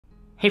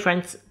Hey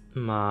friends,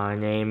 my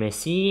name is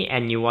C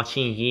and you're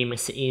watching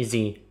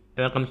MakesItEasy.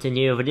 Welcome to a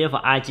new video for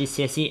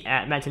IGCSE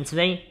at Math, and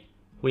today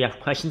we have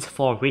questions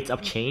for rates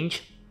of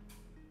change.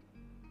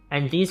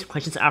 And these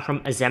questions are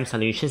from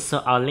ExamSolutions, so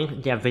I'll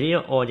link their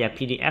video or their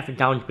PDF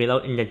down below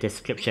in the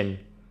description.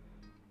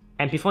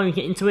 And before we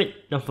get into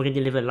it, don't forget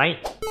to leave a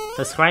like,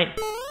 subscribe,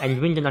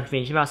 and ring the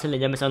notification bell so that you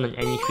don't miss out on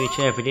any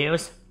future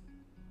videos.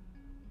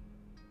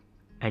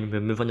 And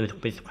we'll move on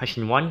with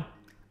question 1.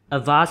 A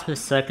vase with a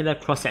circular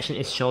cross-section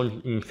is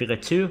shown in figure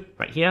 2,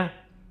 right here,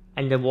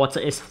 and the water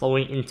is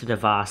flowing into the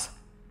vase.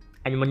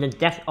 And when the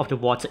depth of the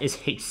water is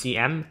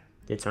HCm,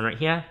 this one right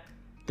here,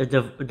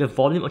 the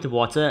volume of the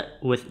water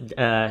with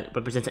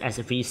represented as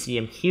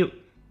VCm cubed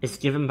is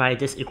given by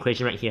this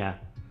equation right here.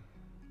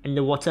 And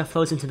the water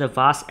flows into the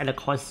vase at a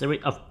constant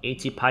rate of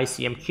 80 pi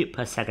cm cubed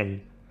per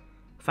second.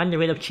 Find the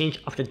rate of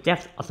change of the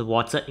depth of the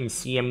water in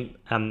cm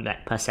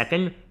per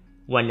second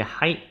when the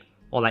height,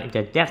 or like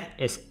the depth,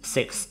 is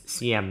 6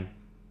 cm.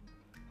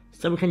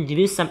 So we can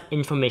deduce some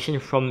information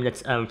from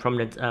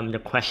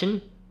the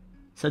question.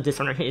 So this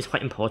one right here is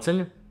quite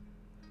important.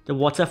 The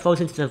water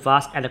flows into the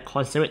vase at a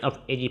constant rate of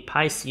 80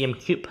 pi cm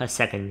cubed per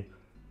second.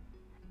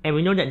 And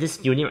we know that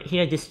this unit right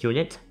here, this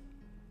unit,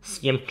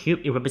 cm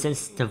cubed, it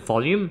represents the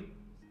volume.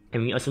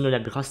 And we also know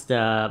that because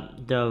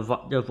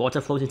the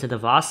water flows into the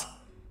vase,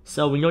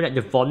 so we know that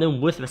the volume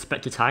with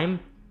respect to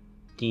time,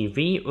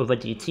 dv over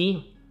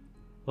dt,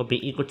 will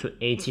be equal to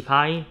 80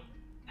 pi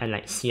and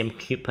like cm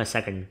cubed per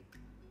second.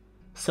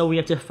 So we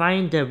have to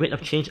find the rate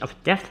of change of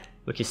depth,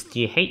 which is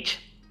dh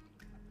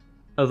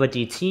over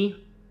dt,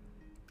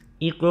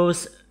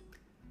 equals,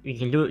 we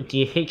can do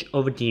dh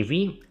over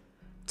dv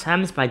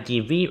times by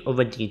dv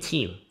over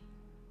dt,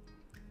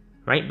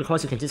 right?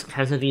 Because you can just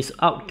cancel these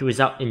out to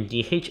result in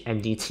dh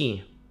and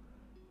dt.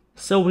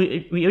 So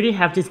we already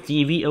have this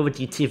dv over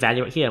dt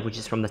value right here, which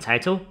is from the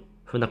title,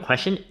 from the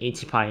question,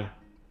 80 pi.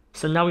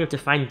 So now we have to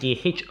find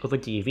dh over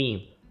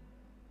dv.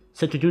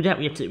 So to do that,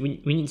 we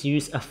need to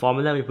use a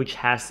formula which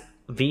has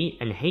v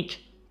and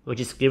h, which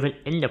is given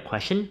in the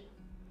question.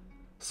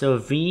 So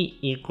v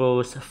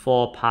equals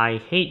 4 pi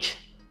h,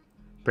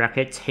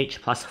 brackets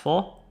h plus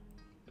 4.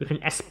 We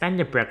can expand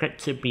the bracket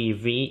to be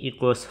v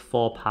equals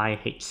 4 pi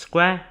h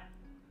squared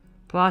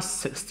plus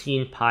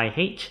 16 pi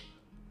h.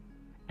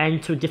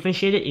 And to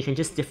differentiate it, you can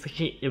just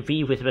differentiate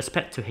v with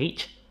respect to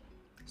h.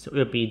 So it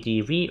will be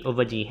dv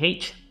over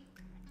dh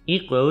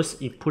equals,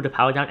 you put the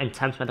power down and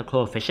times by the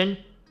coefficient,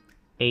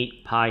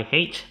 8 pi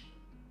h,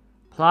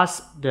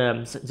 plus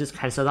just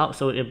cancel out,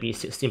 so it will be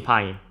 16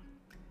 pi.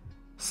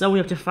 So we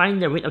have to find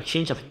the rate of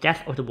change of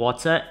depth of the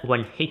water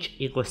when h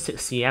equals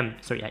 6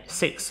 cm, sorry,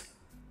 6.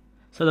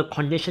 So the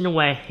condition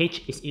where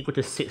h is equal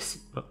to 6,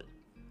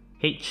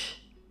 h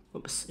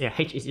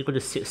is equal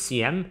to 6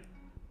 cm,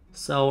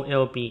 so it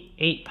will be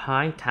 8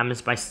 pi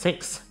times by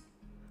 6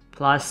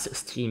 plus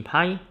 16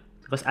 pi,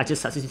 because I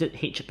just substituted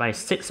h by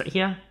 6 right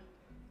here.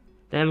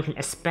 Then we can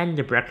expand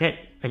the bracket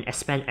and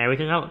expand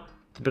everything out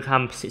to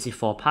become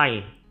 64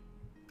 pi.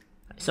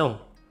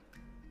 So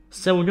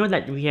we know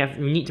that we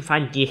need to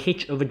find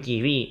dh over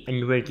dv,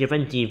 and we're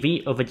given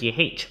dv over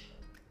dh.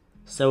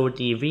 So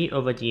dv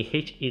over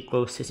dh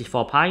equals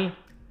 64 pi.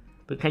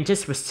 We can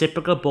just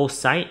reciprocal both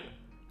sides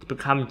to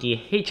become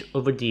dh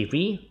over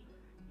dv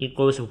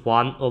equals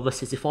 1 over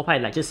 64 pi,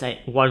 like just like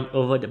 1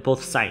 over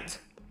both sides.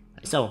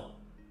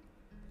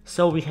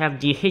 So we have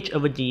dh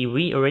over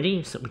dv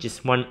already, so which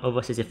is 1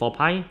 over 64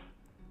 pi,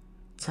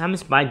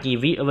 times by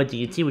dv over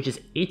dt, which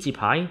is 80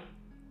 pi.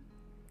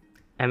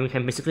 And we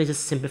can basically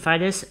just simplify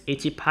this,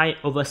 80 pi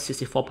over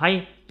 64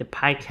 pi, the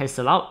pi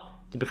cancel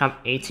out to become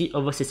 80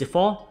 over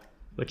 64,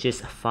 which is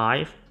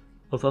 5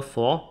 over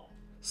 4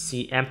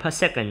 cm per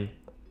second.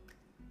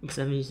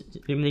 So let me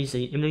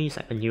use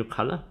like a new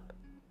color,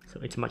 so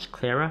it's much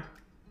clearer.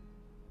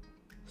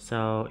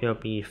 So it will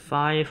be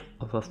 5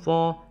 over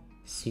 4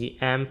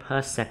 cm per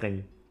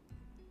second.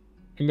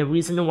 And the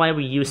reason why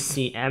we use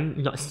cm,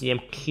 not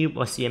cm cubed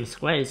or cm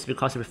squared, is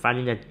because we're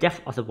finding the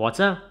depth of the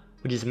water,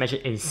 which is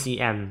measured in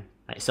cm,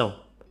 like so.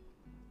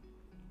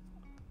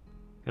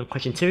 And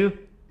question 2.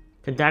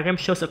 The diagram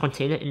shows a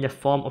container in the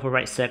form of a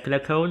right circular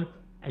cone,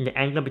 and the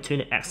angle between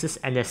the axis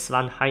and the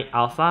slant height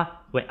alpha,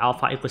 where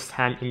alpha equals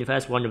tan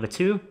inverse 1 over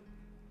 2.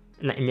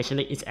 And like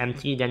initially it's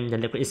empty, then the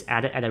liquid is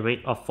added at a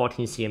rate of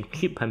 14 cm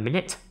cubed per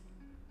minute.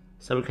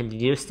 So we can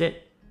deduce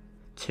it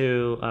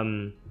to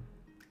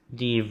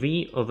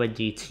dv over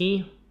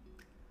dt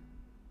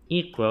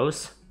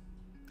equals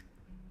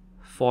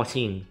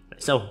 14.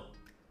 So,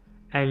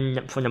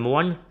 and for number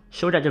 1,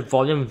 show that the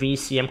volume v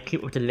cm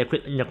cubed of the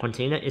liquid in the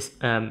container is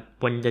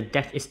when the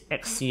depth is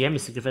x cm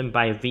is given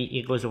by v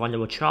equals 1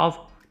 over 12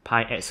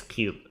 pi x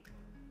cubed.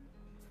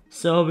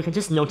 So we can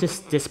just notice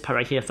this part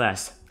right here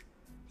first.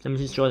 So let me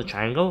just draw the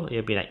triangle.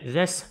 It'll be like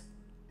this,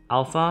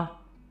 alpha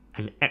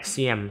and x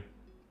cm.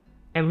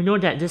 And we know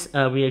that this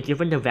we are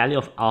given the value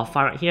of alpha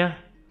right here.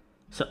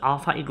 So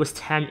alpha equals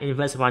tan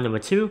inverse 1 over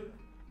 2.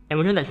 And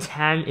we know that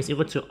tan is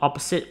equal to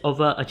opposite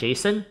over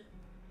adjacent.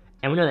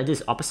 And we know that this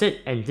is opposite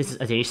and this is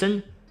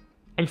adjacent.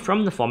 And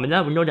from the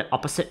formula, we know that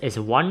opposite is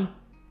 1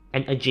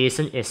 and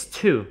adjacent is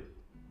 2.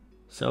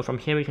 So from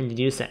here we can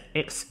deduce that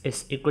x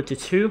is equal to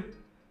 2,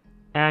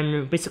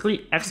 and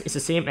basically x is the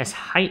same as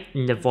height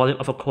in the volume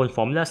of a cone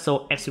formula,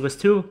 so x equals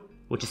 2,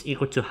 which is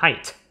equal to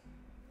height.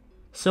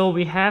 So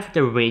we have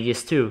the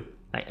radius too,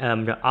 like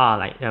the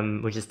r,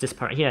 which is this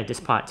part here, this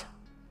part.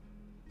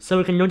 So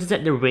we can notice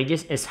that the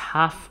radius is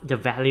half the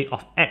value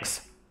of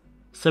x.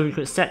 So we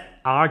could set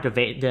r,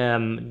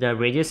 the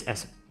radius,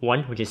 as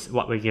 1, which is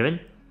what we're given,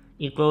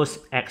 equals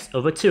x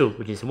over 2,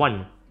 which is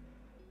 1.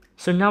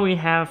 So now we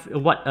have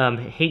what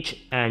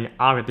h and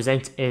r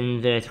represent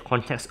in the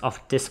context of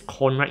this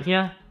cone right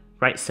here,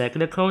 right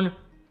circular cone.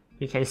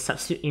 We can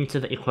substitute into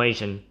the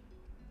equation.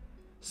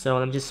 So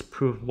let me just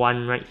prove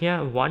 1 right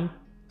here, 1.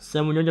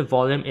 So we know the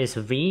volume is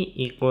v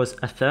equals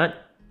 1/3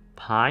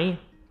 pi.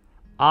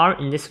 R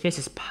in this case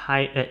is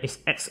is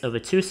x over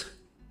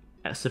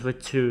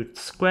 2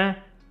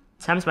 square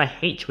times by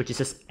h, which is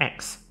just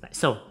x, like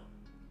so.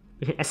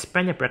 We can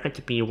expand the bracket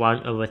to be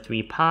 1 over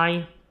 3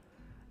 pi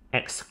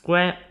x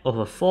squared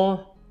over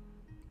 4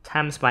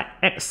 times by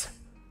x,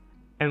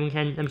 and we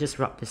can, let me just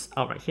rub this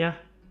out right here.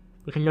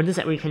 We can notice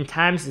that we can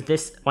times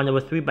this 1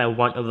 over 3 by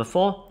 1 over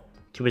 4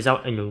 to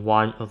result in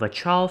 1 over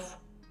 12.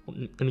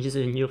 Let me just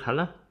use a new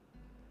color,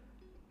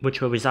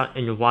 which will result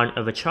in 1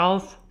 over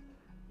 12,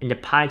 and the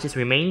pi just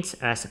remains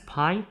as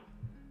pi.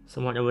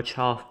 So 1 over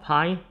 12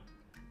 pi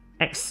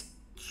x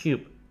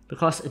cubed,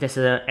 because there's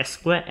a x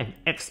squared and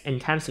x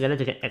and times together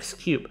to get x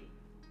cubed,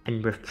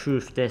 and we've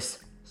proved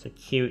this. So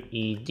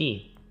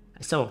QED.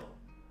 So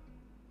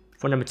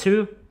for number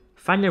 2,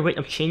 find the rate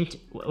of change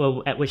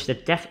at which the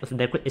depth of the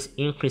liquid is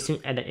increasing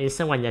at the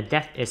instant when the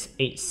depth is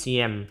 8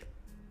 cm.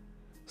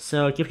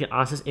 So give your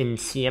answers in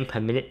cm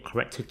per minute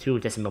correct to 2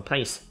 decimal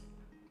place.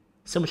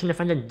 So we're trying to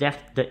find the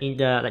depth,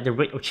 the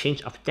rate of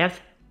change of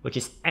depth, which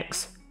is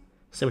x.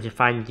 So we can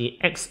find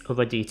dx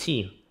over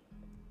dt,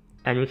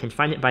 and we can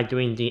find it by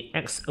doing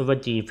dx over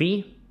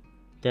dv,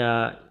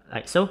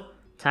 like so,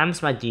 times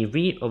by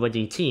dv over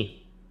dt.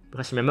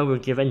 Because remember, we're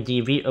given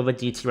dv over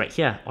dt right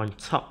here on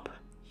top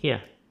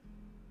here.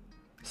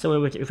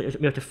 So we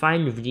have to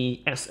find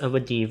dx over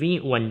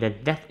dv when the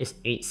depth is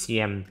 8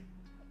 cm.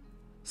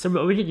 So we're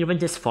already given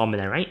this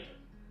formula, right?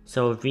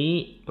 So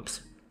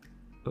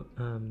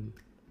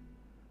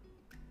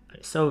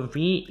so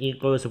v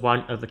equals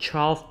 1 over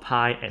 12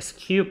 pi x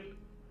cubed.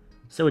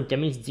 So that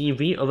means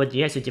dv over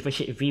dx, to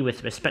differentiate v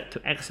with respect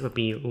to x, would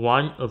be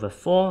 1 over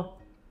 4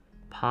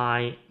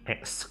 pi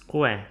x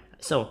squared.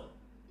 So,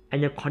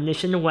 and the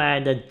condition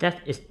where the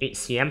depth is 8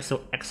 cm,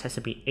 so x has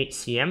to be 8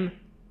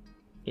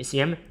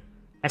 cm.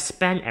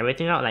 Expand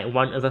everything out, like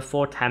 1 over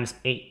 4 times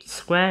 8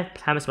 squared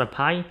times by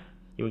pi,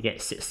 you will get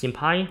 16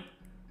 pi.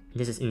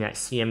 This is in that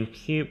cm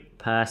cubed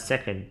per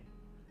second.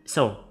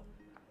 So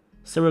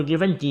we're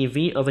given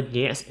dv over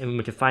dx, and we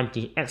need to find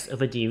dx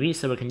over dv,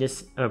 so we can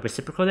just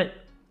reciprocate it.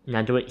 And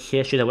I'll do it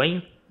here straight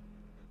away.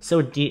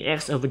 So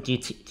dx over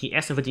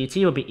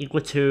dt will be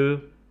equal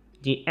to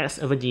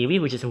dx over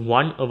dv, which is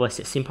 1 over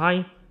 16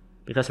 pi,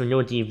 because we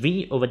know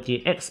dv over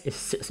dx is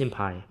 16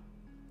 pi,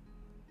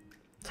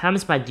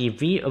 times by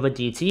dv over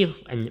dt,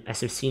 and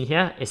as we've seen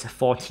here, is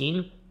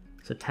 14,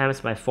 so times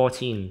by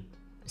 14.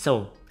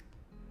 So,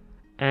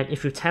 and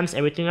if you times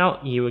everything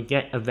out, you will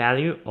get a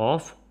value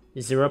of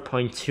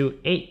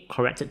 0.28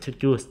 corrected to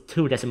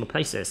 2 decimal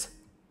places.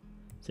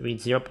 So we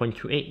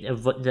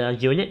 0.28, the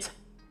unit,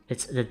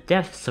 it's the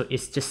depth, so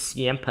it's just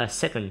cm per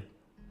second.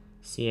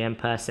 Cm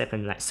per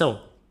second, like so.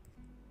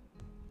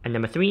 And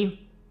number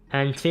 3,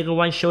 and figure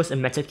 1 shows a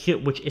metal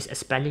cube which is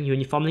expanding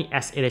uniformly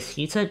as it is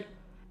heated,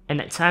 and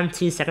at time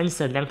t seconds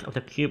the length of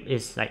the cube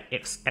is like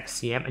x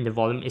cm and the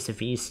volume is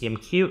v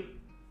cm cubed.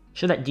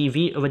 Show that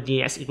dv over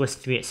dx equals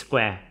 3x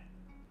squared.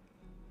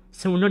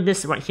 So we know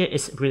this right here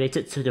is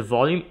related to the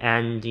volume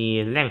and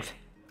the length.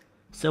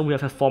 So we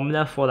have a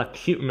formula for the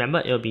cube.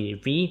 Remember, it will be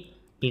v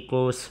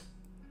equals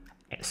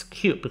x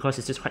cubed, because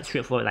it's just quite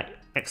straightforward, like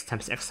x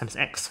times x times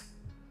x.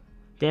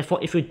 Therefore,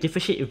 if you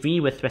differentiate v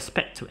with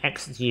respect to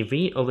x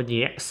dv over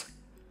dx,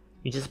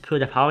 you just put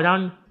the power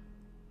down,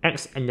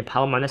 x and the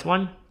power minus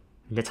 1,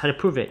 and that's how to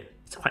prove it.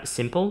 It's quite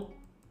simple.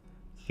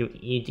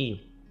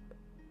 QED.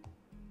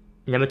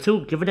 Number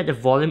 2, given that the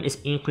volume is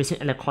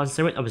increasing at a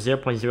constant rate of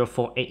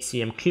 0.048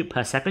 cm cubed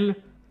per second,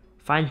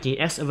 find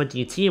dx over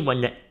dt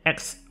when the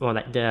x, or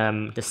like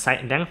the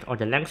side length or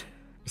the length,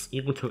 is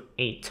equal to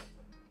 8.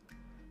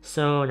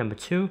 So number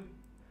 2,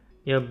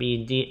 it will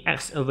be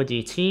dx over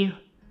dt,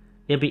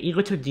 it will be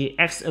equal to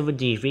dx over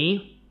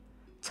dv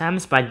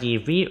times by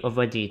dv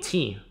over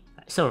dt.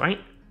 So, right?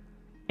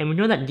 And we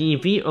know that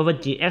dv over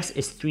dx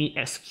is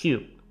 3x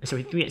cubed,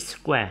 sorry, 3x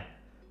squared.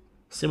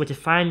 So we have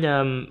to find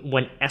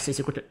when x is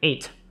equal to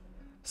 8.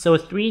 So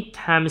 3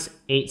 times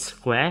 8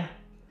 squared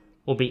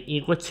will be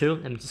equal to,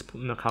 let me just put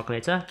my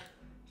calculator,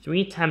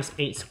 3 times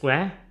 8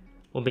 squared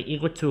will be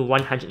equal to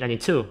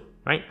 192,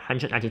 right?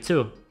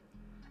 192.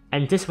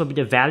 And this will be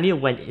the value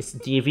when it's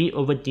dv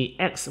over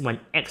dx when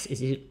x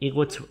is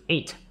equal to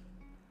 8.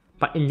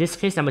 But in this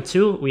case, number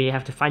 2, we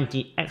have to find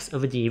dx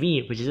over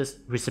dv, which is just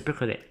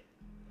reciprocate it.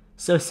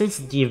 So since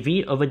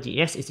dv over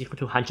dx is equal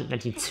to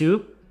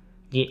 192,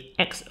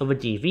 dx over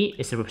dv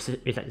is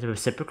the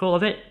reciprocal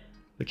of it,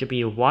 which will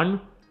be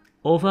 1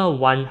 over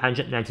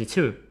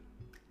 192.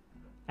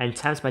 And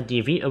times by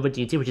dv over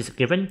dt, which is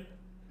given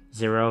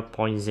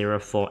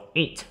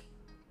 0.048.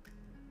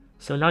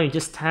 So now you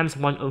just times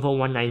 1 over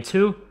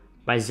 192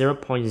 by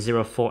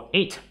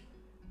 0.048,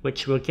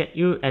 which will get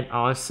you an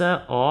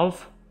answer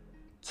of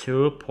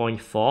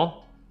 2.4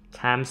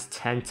 times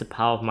 10 to the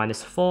power of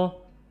minus 4,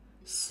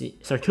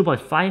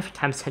 2.5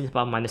 times 10 to the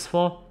power of minus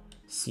 4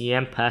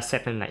 cm per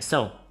second, like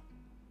so.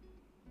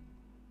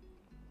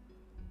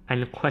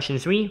 And question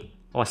 3,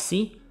 or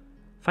C,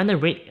 find the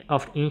rate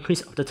of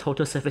increase of the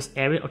total surface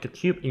area of the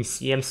cube in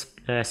cm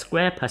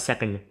square per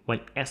second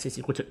when x is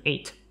equal to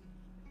 8.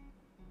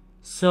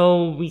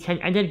 So we can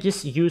either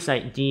just use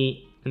like let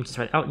me just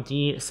write out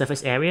the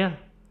surface area,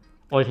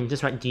 or you can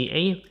just write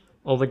dA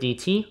over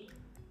dt.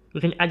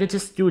 We can either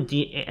just do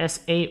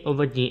dSA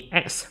over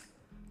dx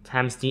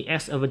times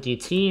dx over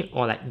dt,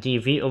 or like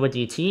dv over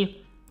dt,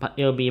 but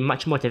it'll be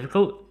much more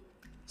difficult.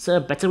 So a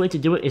better way to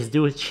do it is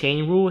do a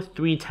chain rule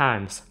 3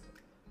 times.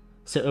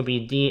 So it'll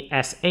be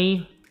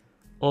dSA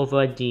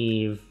over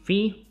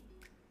dv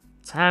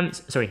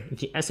times,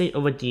 dSA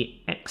over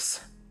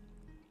dx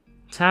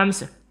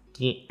times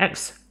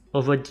dx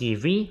over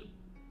dv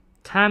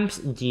times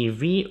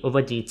dv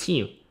over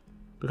dt,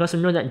 because we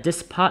know that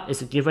this part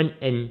is given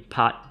in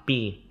part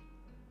B.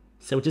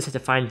 So we just have to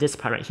find this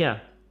part right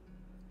here.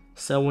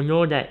 So we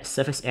know that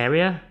surface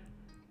area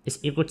is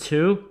equal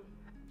to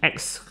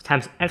x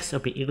times x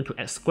will be equal to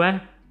x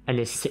squared, and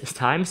it's 6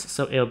 times,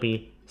 so it'll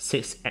be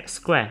 6x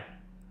squared.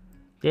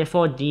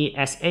 Therefore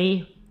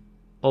dSA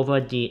over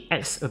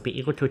dx will be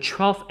equal to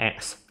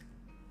 12x.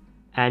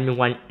 And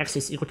when x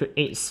is equal to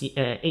 8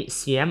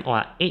 cm,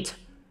 or 8,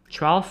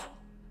 12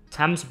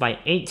 times by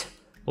 8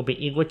 will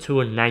be equal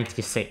to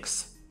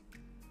 96.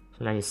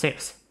 So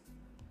 96.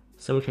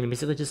 So we can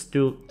basically just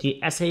do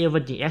dSA over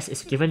ds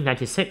is given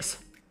 96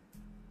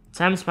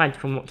 times by,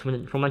 from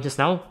just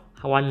now,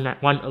 1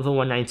 over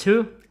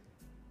 192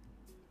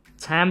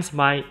 times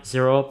by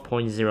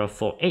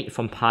 0.048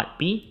 from part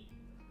B.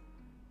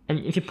 And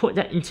if you put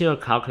that into your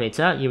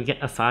calculator, you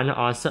get a final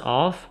answer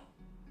of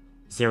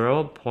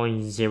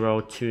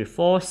 0.024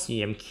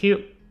 cm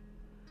cubed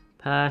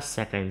per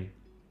second.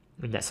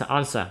 And that's the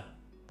answer.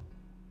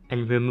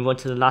 And we'll move on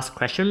to the last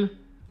question.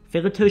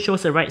 Figure 2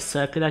 shows the right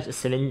circular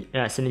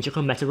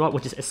cylindrical metal rod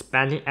which is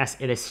expanding as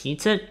it is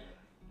heated.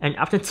 And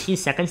after t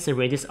seconds, the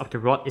radius of the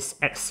rod is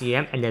x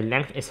cm and the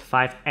length is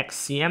 5x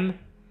cm.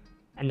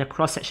 And the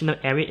cross-sectional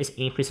area is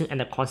increasing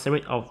at a constant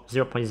rate of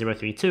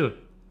 0.032.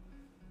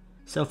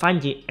 So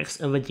find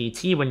dx over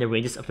dt when the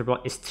radius of the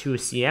rod is 2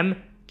 cm,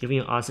 giving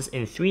you answers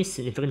in 3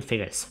 significant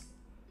figures.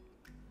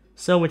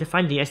 So we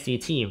define ds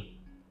dt.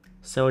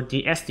 So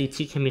ds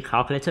dt can be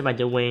calculated by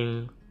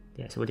doing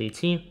ds over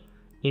dt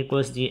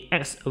equals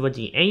dx over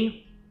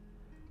dA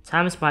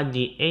times by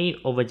dA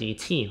over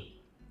dt.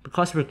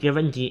 Because we're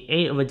given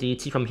dA over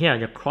dt from here,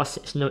 the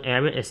cross-sectional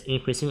area is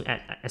increasing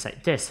as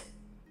like this.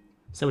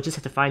 So we just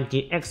have to find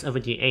dx over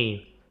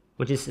dA,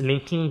 which is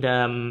linking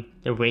the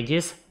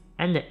radius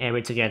and the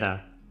area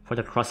together for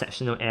the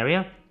cross-sectional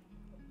area,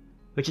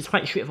 which is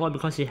quite straightforward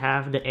because you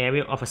have the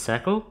area of a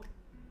circle.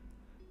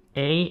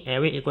 A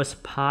area equals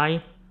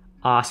pi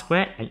r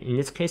squared, and in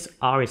this case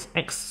r is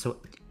x,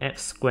 so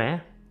x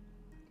squared.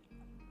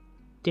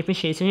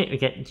 Differentiating it, we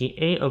get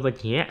dA over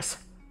dx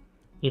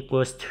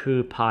equals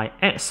 2 pi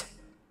x.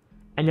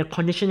 And the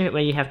condition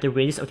where you have the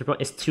radius of the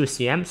rod is 2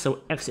 cm, so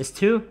x is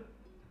 2.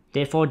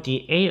 Therefore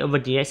dA over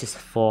dx is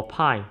 4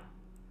 pi,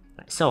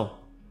 like so.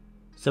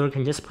 So we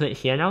can just put it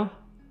here now.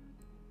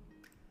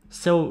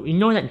 So we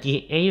know that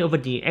dA over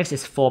dx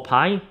is 4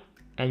 pi,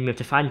 and we have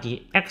to find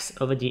dx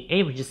over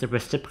dA, which is the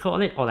reciprocal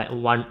of it, or like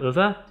 1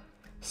 over.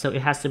 So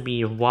it has to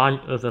be 1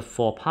 over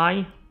 4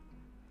 pi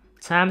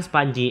times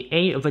by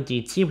dA over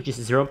dt, which is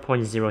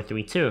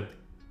 0.032,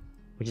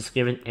 which is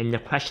given in the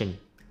question.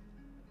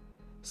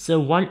 So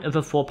 1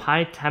 over 4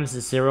 pi times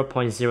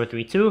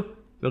 0.032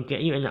 will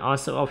get you an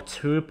answer of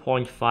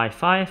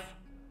 2.55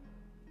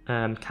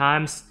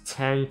 times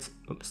 10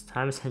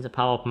 to the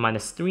power of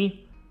minus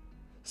 3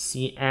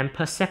 cm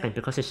per second,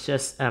 because it's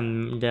just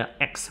the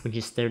x, which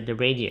is the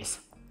radius.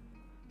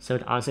 So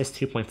the answer is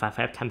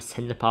 2.55 times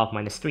 10 to the power of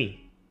minus 3.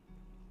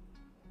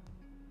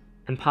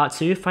 And part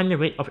 2, find the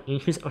rate of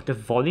increase of the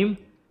volume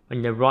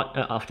when the rod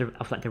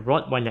the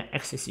rod when the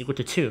x is equal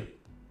to 2.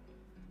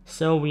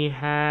 So we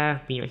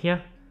have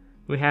here,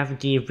 we have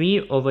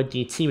dv over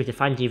dt. We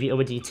define dv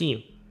over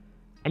dt,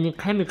 and it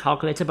can be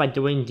calculated by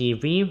doing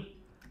dv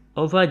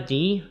over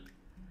d.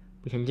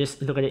 We can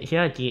just look at it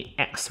here,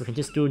 dx. We can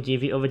just do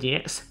dv over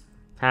dx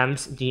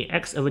times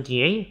dx over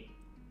da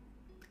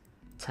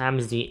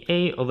times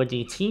dA over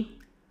dt,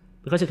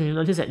 because you can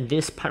notice that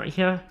this part right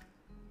here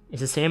is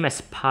the same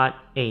as part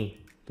A,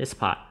 this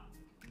part,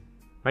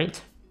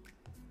 right?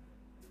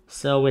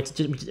 So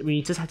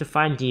we just have to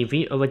find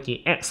dv over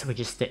dx, which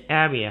is the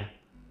area.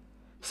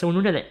 So we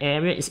know that the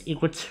area is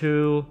equal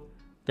to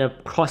the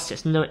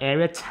cross-sectional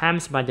area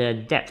times by the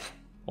depth,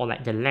 or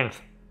like the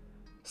length.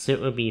 So it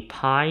will be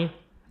pi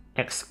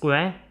x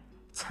squared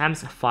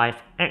times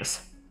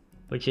 5x,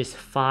 which is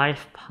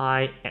 5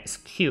 pi x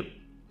cubed.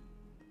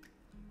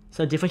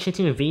 So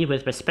differentiating v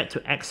with respect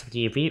to x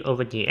dv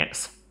over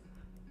dx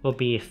will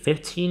be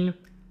 15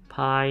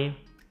 pi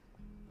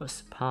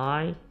plus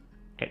pi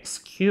x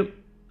cubed,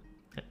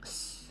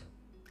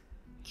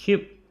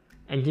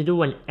 and to do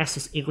when x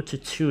is equal to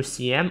 2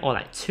 cm or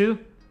like 2,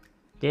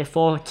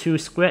 therefore 2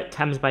 squared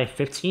times by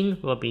 15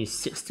 will be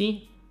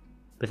 60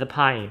 with a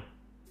pi.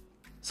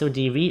 So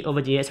dv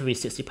over dx will be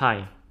 60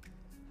 pi.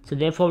 So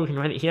therefore we can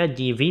write it here,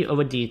 dv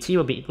over dt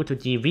will be equal to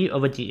dv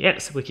over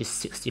dx, which is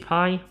 60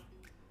 pi,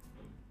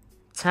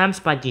 times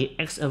by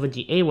dx over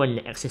dA when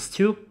the x is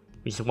 2,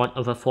 which is 1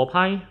 over 4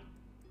 pi,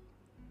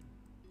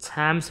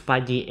 times by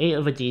dA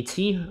over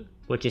dt,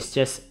 which is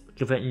just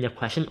given in the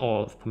question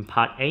or from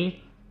part A,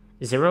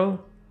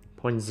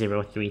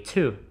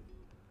 0.032.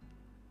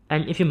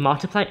 And if you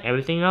multiply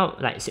everything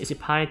out, like 60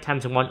 pi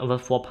times 1 over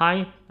 4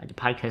 pi, like the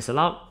pi cancel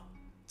out,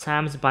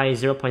 times by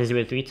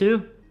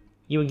 0.032,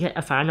 you will get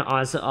a final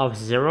answer of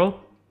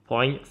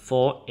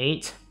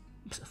 0.4848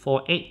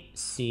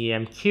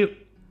 cm cubed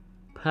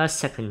per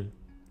second.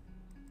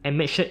 And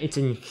make sure it's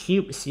in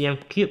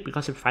cm cubed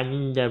because we're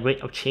finding the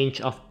rate of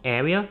change of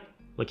area,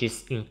 which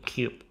is in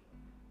cube.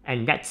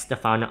 And that's the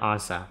final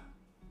answer.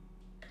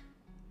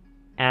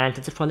 And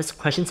that's it for this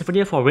questions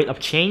video for rate of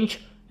change.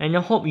 And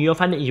I hope you'll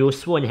find it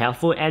useful and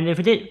helpful. And if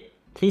you did,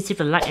 please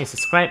leave a like and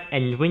subscribe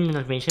and ring the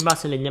notification bell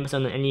so you never miss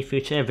out on any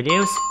future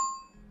videos.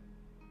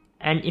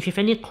 And if you have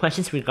any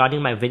questions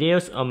regarding my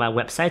videos or my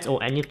websites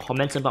or any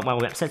comments about my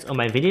websites or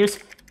my videos,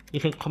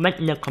 you can comment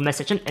in the comment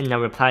section and I'll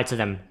reply to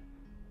them.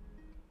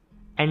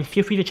 And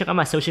feel free to check out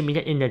my social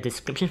media in the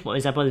description, for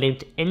example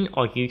LinkedIn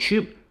or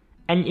YouTube.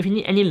 And if you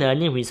need any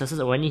learning resources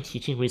or any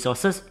teaching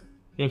resources,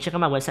 you can check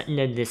out my website in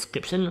the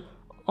description,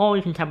 or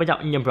you can type it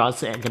out in your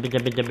browser at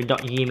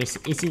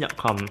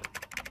www.MakesItEasy.com.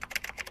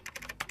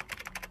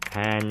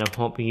 And I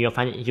hope you'll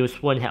find it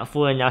useful and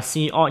helpful, and I'll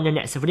see you all in the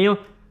next video,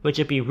 which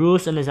will be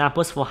rules and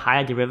examples for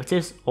higher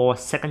derivatives or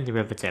second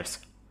derivatives.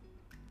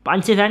 But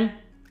until then,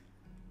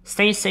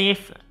 stay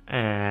safe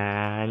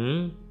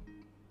and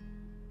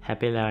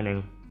happy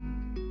learning.